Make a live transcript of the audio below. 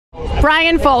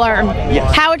Bryan Fuller,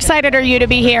 Yes. how excited are you to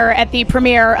be here at the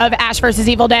premiere of Ash vs.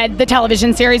 Evil Dead, the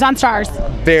television series on Starz?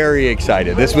 Very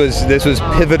excited. This was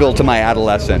pivotal to my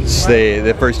adolescence,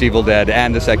 the first Evil Dead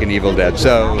and the second Evil Dead.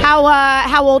 So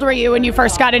How old were you when you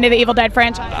first got into the Evil Dead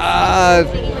franchise?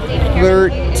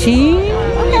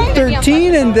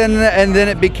 13, and then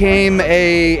it became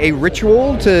a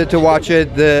ritual to watch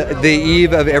it the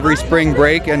eve of every spring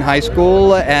break in high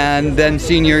school, and then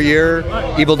senior year,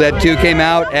 Evil Dead 2 came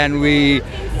out, and we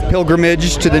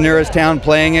pilgrimaged to the nearest town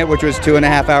playing it, which was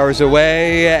 2.5 hours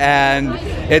away, and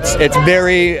it's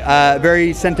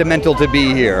very sentimental to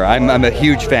be here. I'm a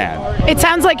huge fan. It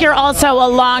sounds like you're also a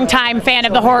longtime fan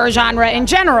of the horror genre in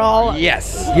general.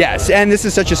 Yes, and this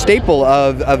is such a staple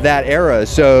of that era.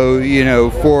 So, you know,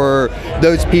 for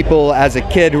those people as a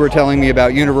kid who were telling me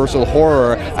about Universal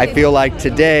horror, I feel like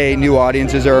today new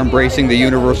audiences are embracing the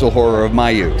Universal horror of my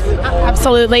youth.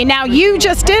 Absolutely. Now, you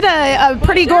just did a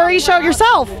pretty gory show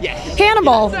yourself. Yes.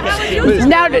 Hannibal.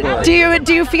 Now,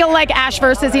 do you feel like Ash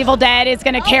vs. Evil Dead is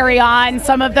going to carry on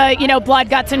some of the, blood,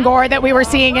 guts, and gore that we were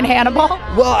seeing in Hannibal?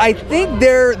 Well, I think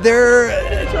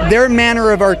their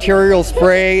manner of arterial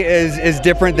spray is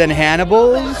different than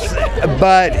Hannibal's,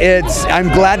 but I'm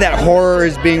glad that horror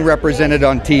is being represented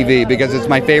on TV because it's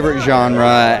my favorite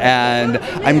genre, and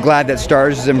I'm glad that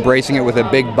Starz is embracing it with a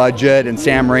big budget and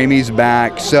Sam Raimi's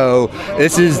back. So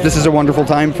this is a wonderful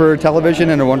time for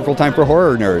television and a wonderful time for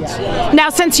horror nerds. Now,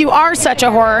 since you are such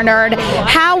a horror nerd,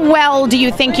 how well do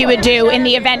you think you would do in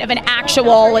the event of an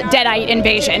actual Deadite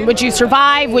invasion? Would you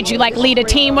survive? Would you lead a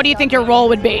team? What do you think your role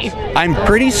would be? I'm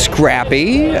pretty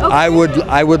scrappy. Okay. I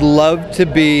would love to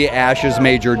be Ash's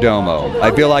major domo.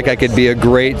 I feel like I could be a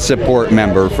great support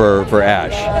member for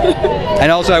Ash.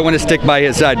 And also I want to stick by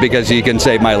his side because he can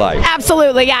save my life.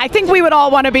 Absolutely, yeah. I think we would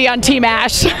all want to be on Team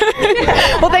Ash.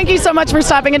 Well, thank you so much for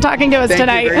stopping and talking to us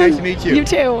tonight. Thank you. Very nice to meet you. You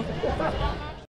too.